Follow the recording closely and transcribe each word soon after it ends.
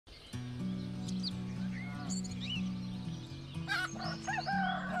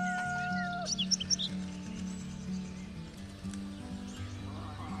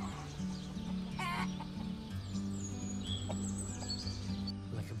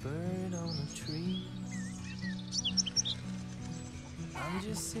Like a bird on a tree, I'm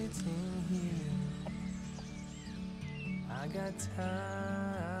just sitting here. I got time,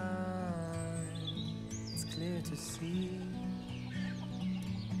 it's clear to see.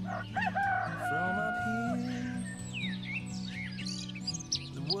 From up here,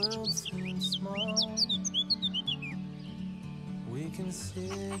 the world seems small. We can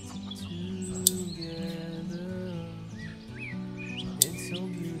sit together. It's so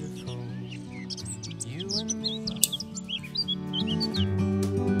beautiful, you and me.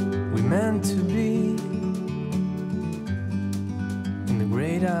 We meant to be in the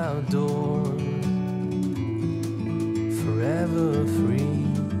great outdoors, forever free.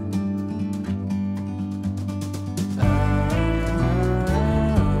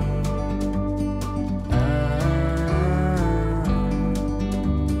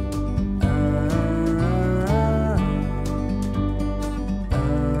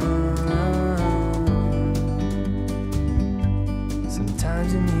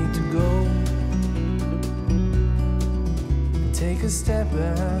 Sometimes you need to go and take a step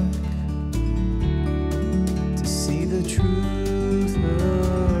back to see the truth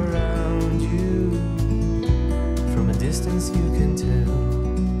around you. From a distance you can tell.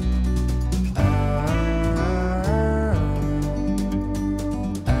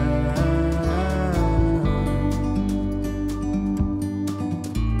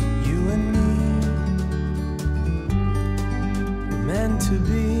 You and me were meant to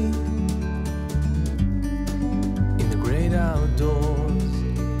be in the great outdoors,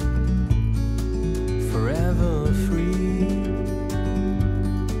 forever free.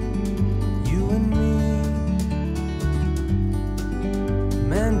 You and me,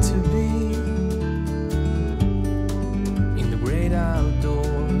 meant to be in the great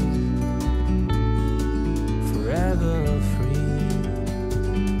outdoors, forever free.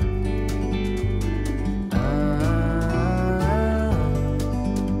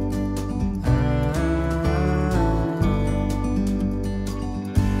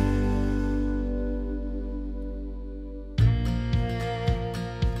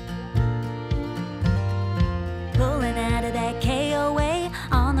 Pulling out of that KOA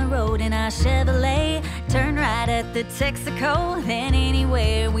on the road in our Chevrolet. Turn right at the Texaco, then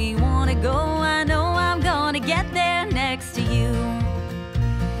anywhere we wanna go. I know I'm gonna get there next to you.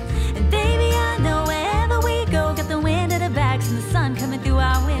 And baby, I know wherever we go, got the wind at our backs and the sun coming through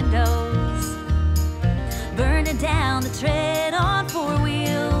our windows, burning down the tread on four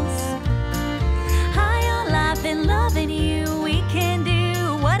wheels. High on life and loving you, we can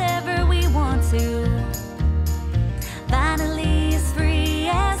do whatever we want to. Finally as free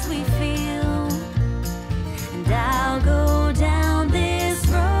as we feel. And I'll go down this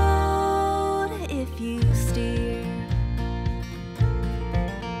road if you steer.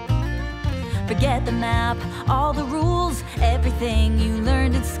 Forget the map, all the rules, everything you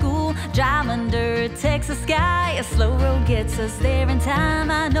learned in school. Drive under a Texas sky, a slow road gets us there in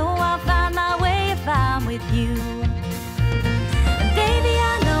time. I know I'll find my way if I'm with you. And baby,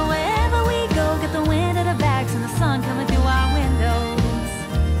 I know wherever we go, got the wind at our backs and the sun coming through our windows,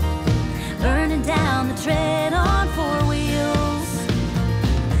 burning down the tread on four wheels.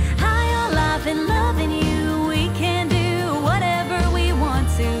 High on life and loving you, we can do whatever we want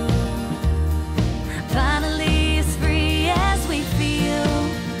to. Finally as free as we feel.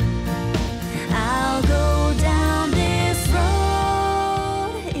 I'll go down this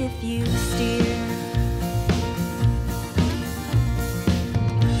road if you steer.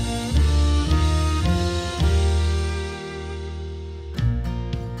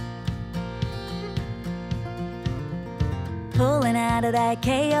 Pulling out of that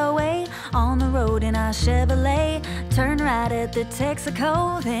KOA on the road in our Chevrolet. Turn right at the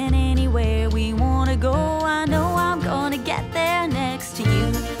Texaco, then anywhere we wanna go. I know I'm gonna get there next to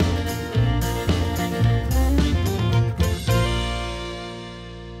you.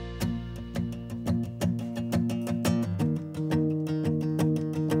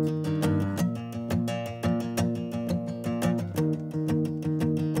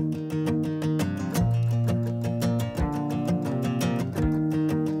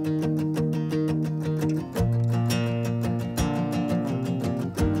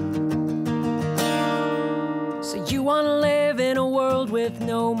 You wanna live in a world with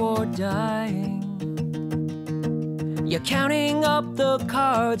no more dying. You're counting up the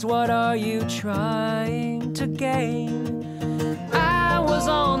cards, what are you trying to gain? I was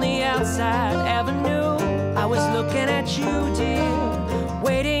on the outside avenue, I was looking at you, dear.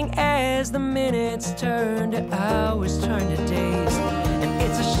 as the minutes turn to hours, turn to days. And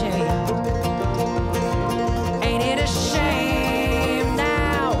it's a shame. Ain't it a shame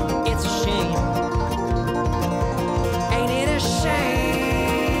now? It's a shame. Ain't it a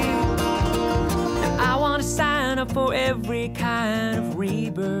shame? Now I wanna sign up for every kind of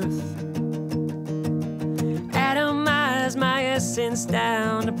rebirth, atomize my essence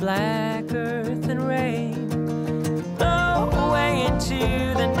down to black earth and rain, blow away into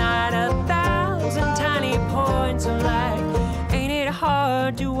the night 1,000 tiny points of light. Ain't it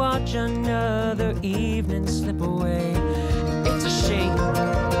hard to watch another evening slip away? It's a shame.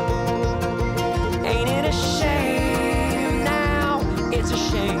 Ain't it a shame now? It's a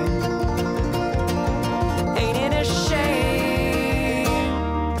shame. Ain't it a shame?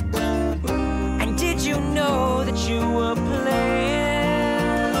 And did you know that you were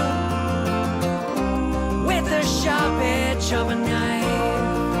playing with the sharp edge of a knife?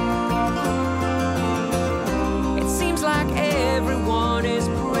 It seems like everyone is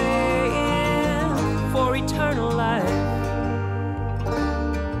praying for eternal life.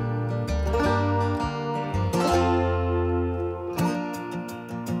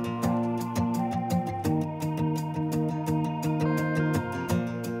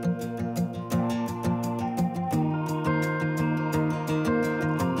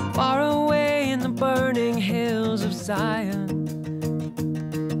 Far away in the burning hills of Zion,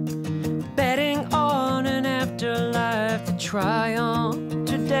 betting on an afterlife to try on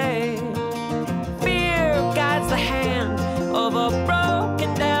today. Fear guides the hand of a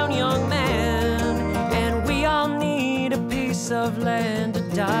broken down young man, and we all need a piece of land to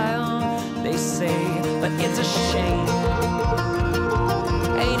die on, they say. But it's a shame.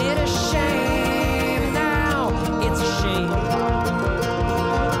 Ain't it a shame now? It's a shame.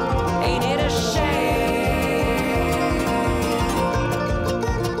 Ain't it a shame?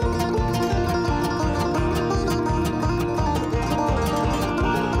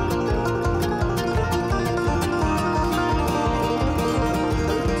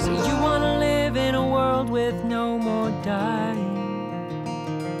 So you wanna live in a world with no more dying?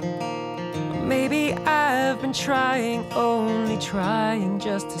 Maybe I've been trying, only trying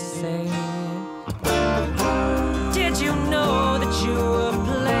just to say, did you know that you were